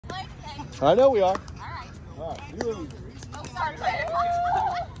I know we are. All right. All right. You really... Oh, sorry. One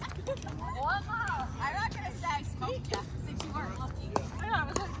more. I'm not going to say smoke you since you weren't looking. I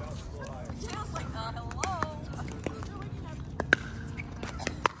was like, Jill's like, hello.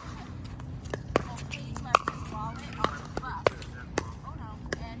 Oh, please left his wallet on the bus. Oh, no.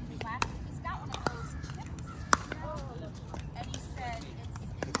 And last week he's got one of those chips. And he said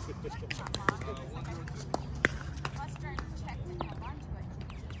it's not mine. Bus driver checked and held on to it.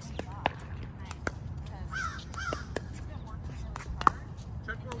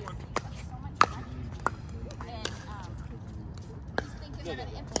 I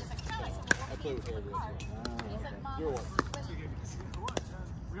play with her. You're one.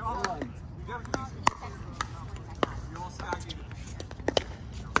 We all got a piece. We all staggered.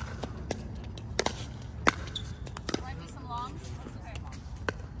 Want to do some longs? Okay.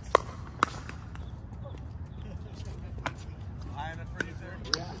 High enough for you, sir?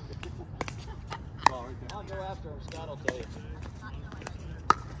 Yeah. Ball right there. I'll go after him. Scott will tell you.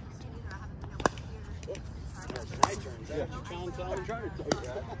 My turn. Yeah. I'm trying to tell you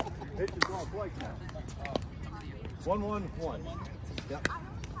that. It's just wrong play now. 1-1-1. Yep.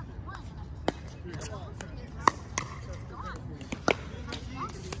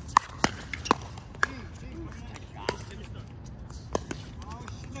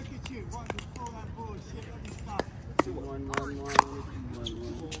 Look at you, wanting to pull that bullshit. Let me stop. 2-1-1-1.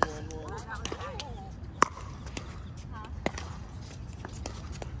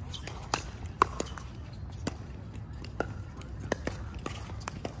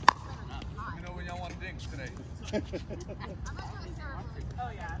 Today. Oh,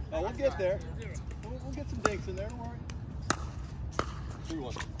 yeah. Oh, we'll get there. We'll get some dinks in there, don't worry.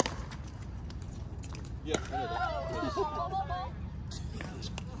 3-1. Yeah, I know that.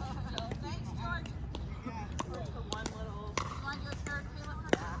 Thanks, George. The one little. You want to do a third, Caleb?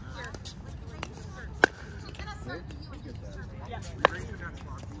 Here. Get a third to you and get the third. Yeah.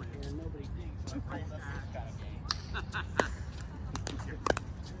 Nobody dinks.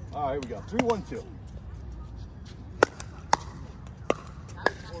 All right, here we go. 3-1-2.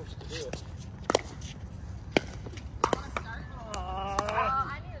 Forced to do it. I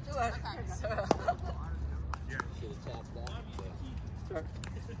need to do it. Okay. Should have tapped that. Sorry.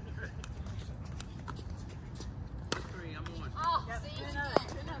 3, I'm on. Oh, see, another.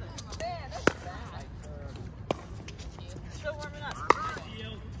 Man, that's bad. Still warming up.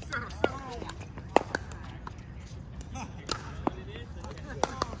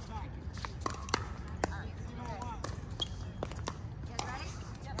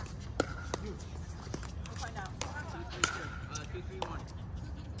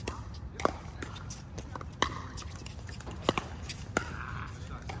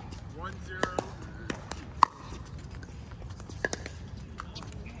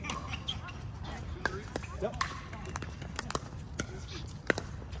 Yep.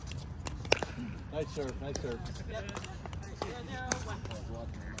 Nice serve, nice serve. Yep. 0-0-1.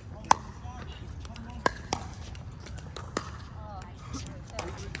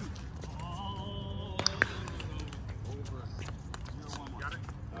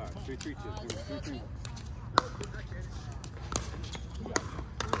 All right, 3-3-2. 3-3-1.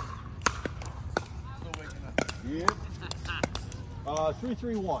 Still waking up. Yeah.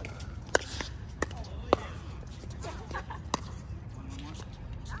 3-3-1.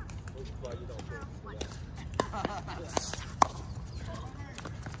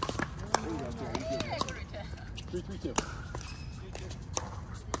 Three, 3-2.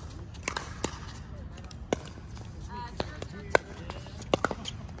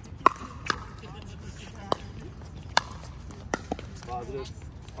 Positive.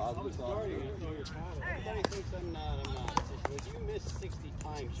 Positive. Everybody thinks I'm not. I'm not. If you miss 60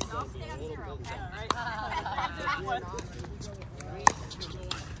 times, you're going to be a little bit.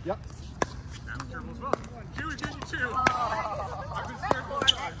 Yep. That was terrible as well. Two is getting 2. I've been scared for my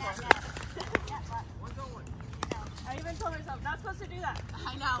life. 1-1. I even told myself not supposed to do that.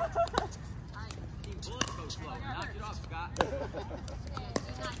 I know. Bullet so slow. Knock it off, Scott.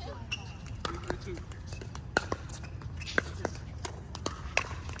 3-3-2.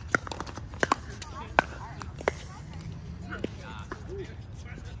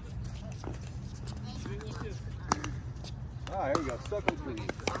 All right, here we go. Stuck on 3.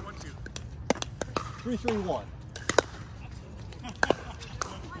 3-3-1.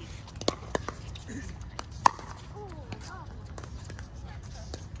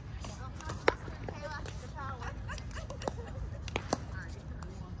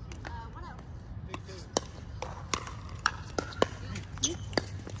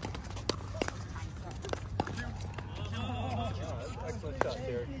 Excellent shot,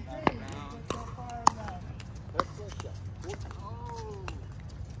 Terry.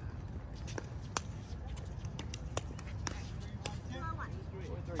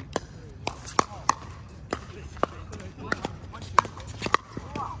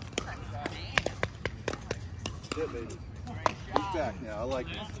 Yeah, baby. He's back now. I like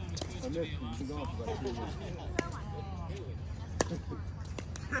it. I missed him. He's gone for about 3 weeks.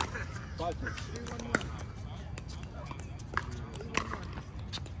 5 2.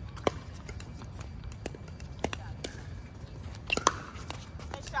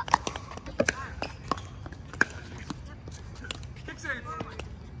 Kick save.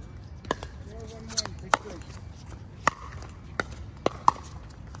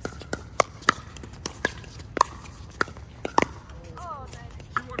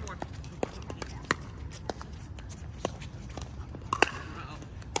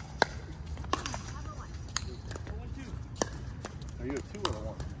 Are you a 2 or a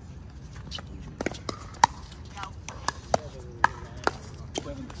 1?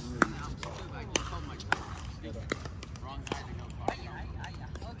 7 3.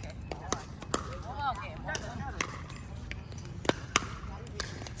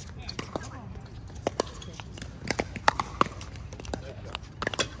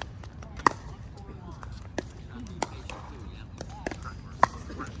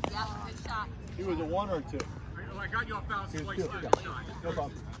 He was a 1 or a 2? I got you off balance twice. No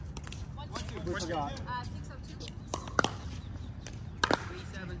problem. We forgot. 602.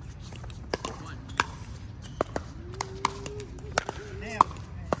 37. 1. Damn.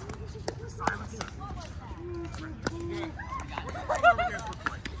 Silence.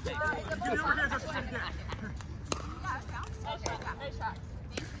 Nice shot.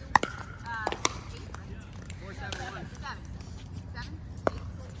 Thank you. 471. 7. 7. 8.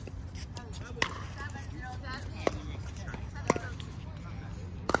 7. 7.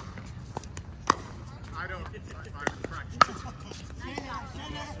 I don't. I'm practicing.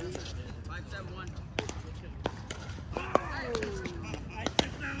 571.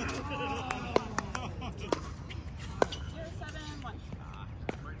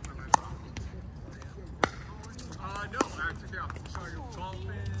 No, actually, yeah. Sorry,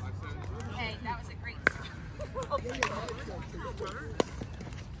 golfing. Hey, that was a great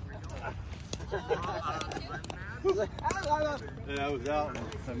Yeah, I was out and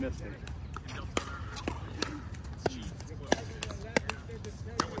I missed it.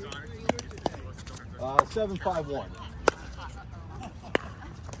 751.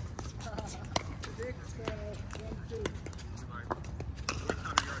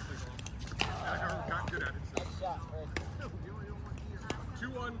 Got good at it.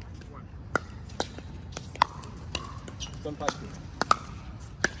 2-1. 752.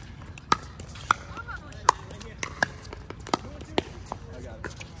 I got it.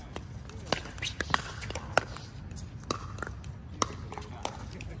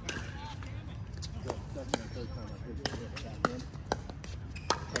 That's my third time I put it in.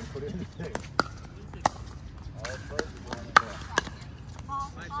 And put it in the thing. All first is on the back.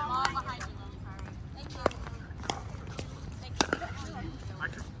 behind you. Thank you. Thank you. I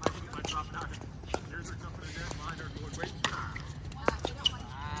can get my drop out. Here's her jumping in there. Mine are going way too high. They don't like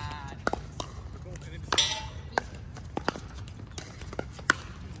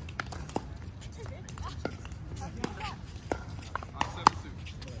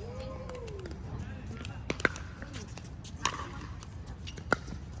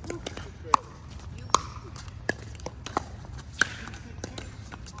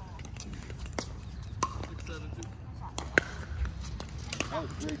That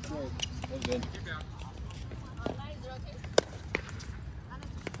was a great throw. That was in. Keep out.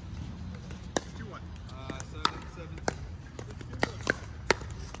 2-1. 7-7.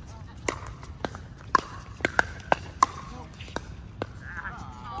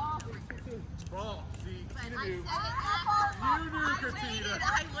 Ball. See, you knew. You knew, Katina. I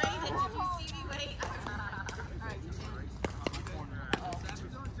waited. Did you see me wait?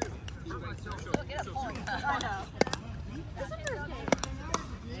 I know.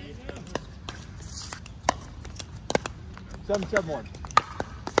 771.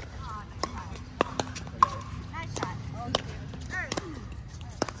 Nice shot.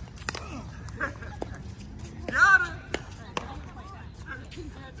 Got it.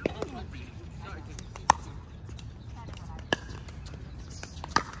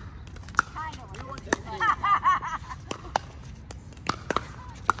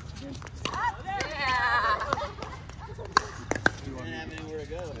 Didn't have anywhere to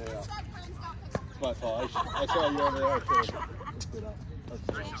go. Yeah. It's my fault. I saw you over there. I should have. That's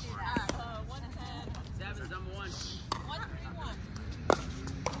good. 7's number 1. 131.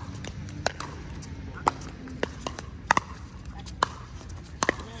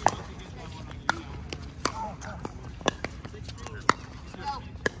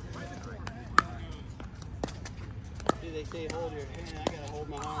 I gotta hold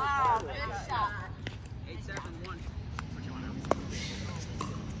my arm. Oh, good shot. 8-7-1.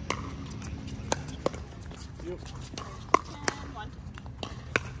 You. 10-1.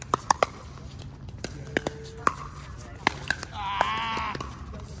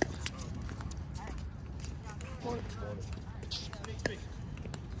 Morning.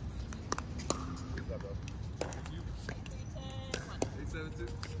 What's up, bro? 8-7-2.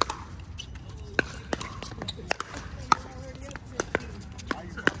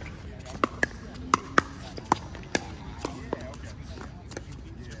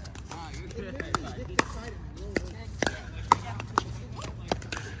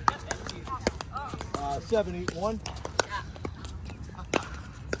 Yeah, 7-8-1.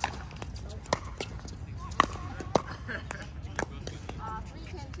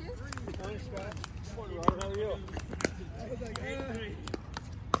 Morning, Scott. Morning, Robert. How are you?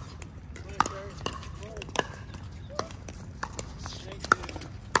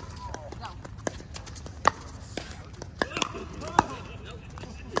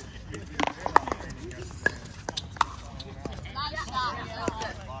 Nice shot.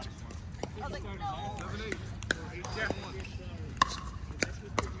 I was like, no. 7-8.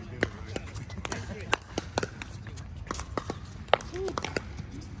 8-1.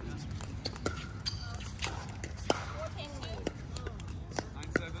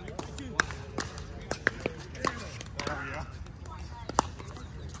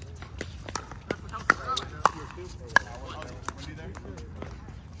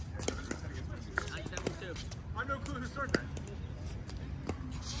 I have no clue who started that.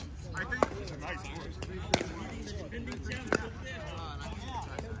 I think it's a nice horse.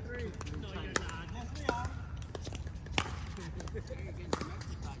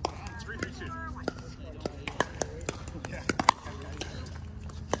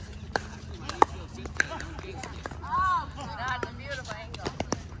 Oh, that's a beautiful angle.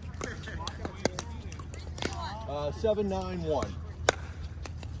 7-9-1.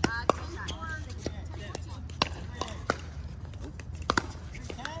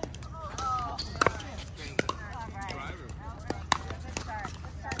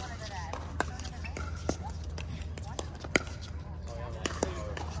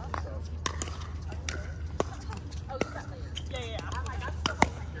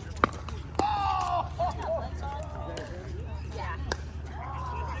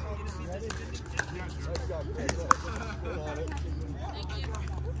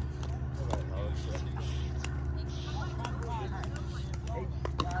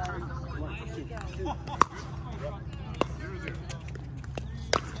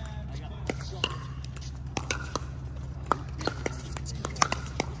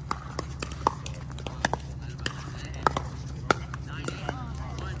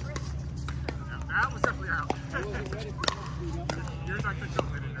 That was definitely out. Yours I could go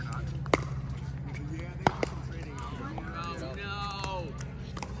with it or not. Yeah, they do some trading. Oh, no.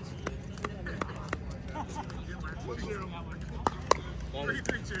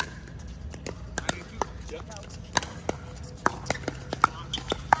 3-3-2. Yep.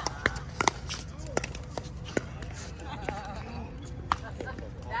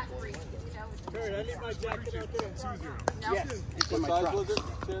 Terry, I need my jacket out there. 2-0. Yes. What size was it,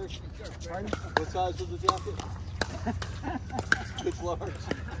 Terry? Pardon? What size was the jacket? It's large.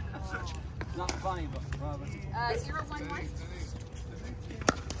 It's not funny, but probably. 0-1-1.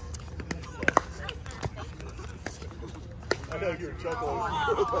 I know you were chuckling.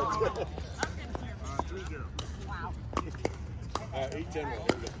 3-0. Wow. 8-10-1. Here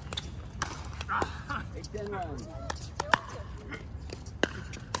we go. 8-10-1.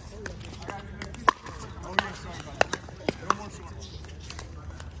 Oh, yeah, sorry about that. No more short.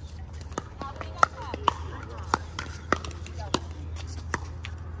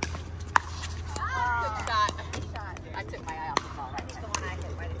 Good shot. I took my eye off the ball. That's the one I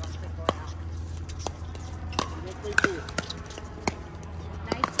hit. Why did it go out?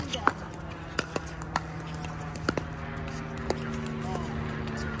 19 down.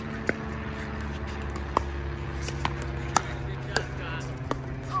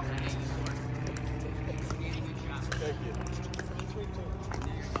 Thank you.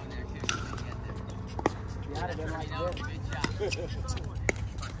 Yeah, I'd have been like this.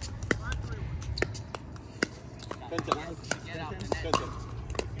 10-10. That's like the second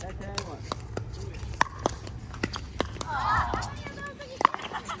one, third one.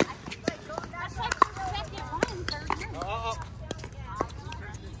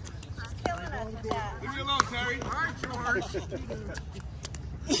 Killing us with that. Leave me alone, Terry. All right, George.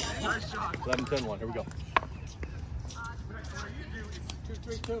 Nice shot. 11-10-1. Here we go.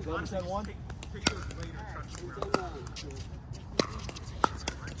 11-10-1. Take those later touch.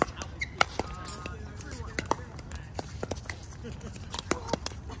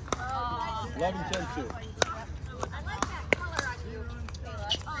 11, 10, 2. I like that color on you, Kayla.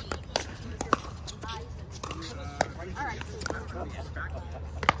 All right.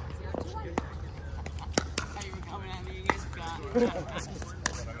 How you coming at me again, Scott?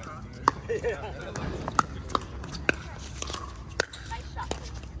 Nice shot.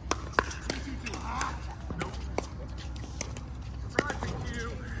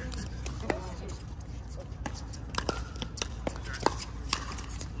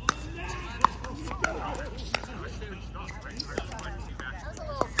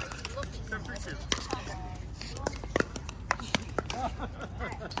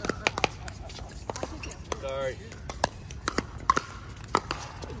 Sorry.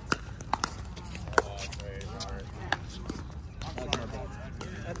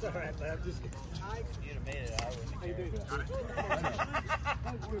 That's all right, man. Just you'd have made it. I wouldn't. How you doing? That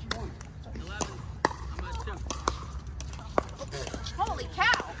was a good point. 11. I'm at 2. Holy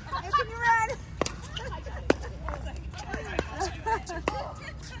cow! How can you run?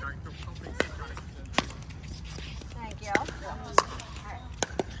 Thank you.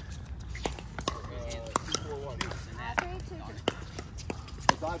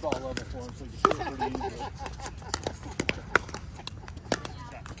 It's eyeball level for him, so you can see it pretty easily.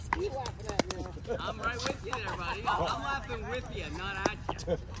 I'm right with you there, buddy. I'm laughing with you, not at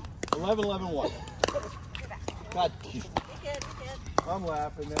you. 11, 11, 1. God, You're good. I'm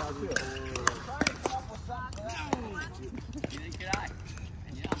laughing now too. You think could I?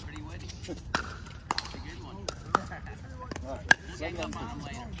 And you know, I'm pretty witty. That's a good one. All right. We'll get up on them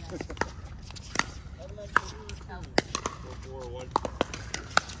later. 4, 1.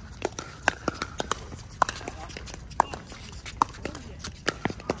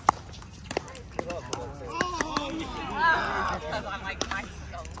 Because I'm like, mine's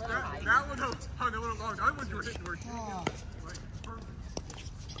a little high. That one, oh, that one long. I thought you were hitting where you like, perfect.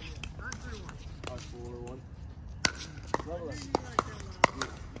 9-3-1. 4, 1.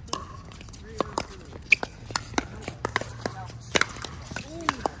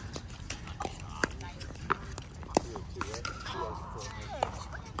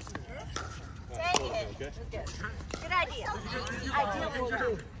 Good idea.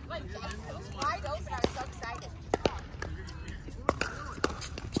 Ideal. Wait, it was wide open. I was so excited.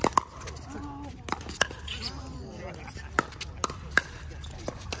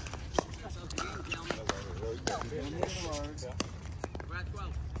 We're at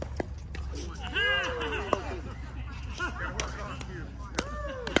 12.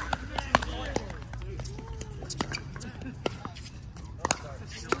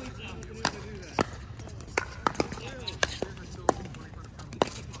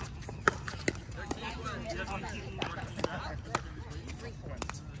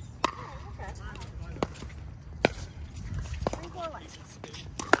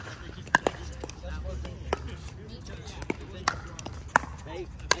 Hey,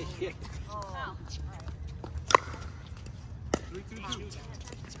 nice kick. Oh. 3-2-2.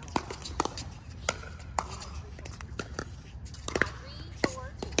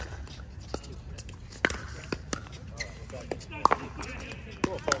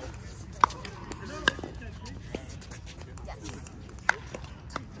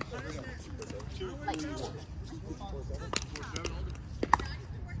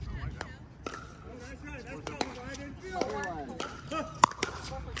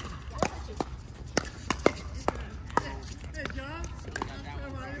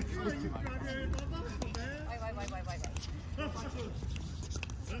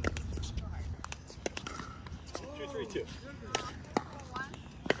 Two.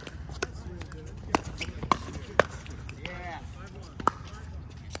 Yeah.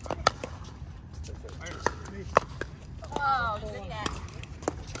 Oh, good net.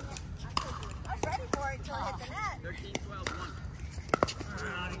 I was ready for it until it hit the net. 13, 12,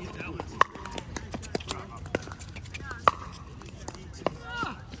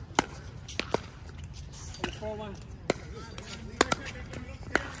 1.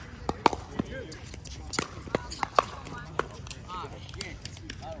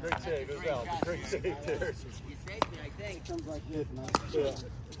 Great save, it was out. Great save there. You saved me, I think. Sounds like this, man. Yeah.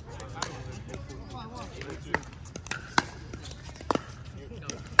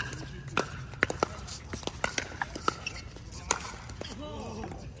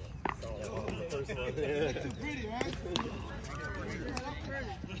 It's pretty, right?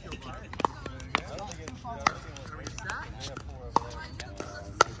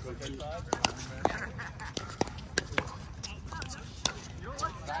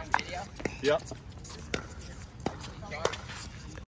 Yep.